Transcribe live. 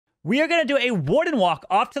We are going to do a Warden walk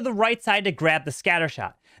off to the right side to grab the scatter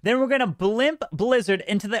shot. Then we're going to blimp Blizzard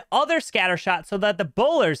into the other scatter shot so that the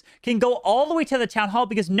bowlers can go all the way to the town hall,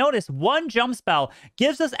 because notice one jump spell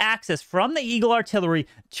gives us access from the Eagle artillery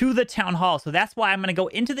to the town hall. So that's why I'm going to go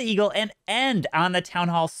into the Eagle and end on the town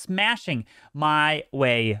hall, smashing my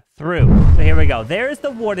way through. So here we go. There's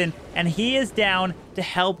the Warden, and he is down to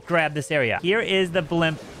help grab this area. Here is the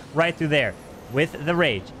blimp right through there with the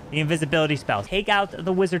rage, the invisibility spells, take out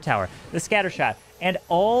the wizard tower, the scatter shot, and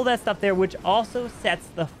all that stuff there, which also sets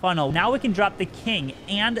the funnel. Now we can drop the king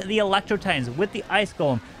and the electro titans with the ice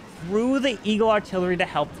golem through the eagle artillery to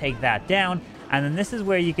help take that down. And then this is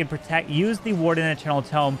where you can use the Warden Eternal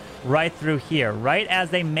Tome right through here, right as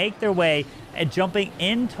they make their way and jumping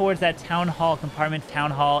in towards that town hall compartment.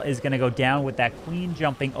 Town hall is going to go down with that queen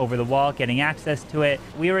jumping over the wall, getting access to it.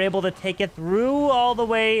 We were able to take it through all the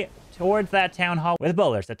way towards that town hall with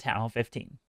bowlers at town hall 15.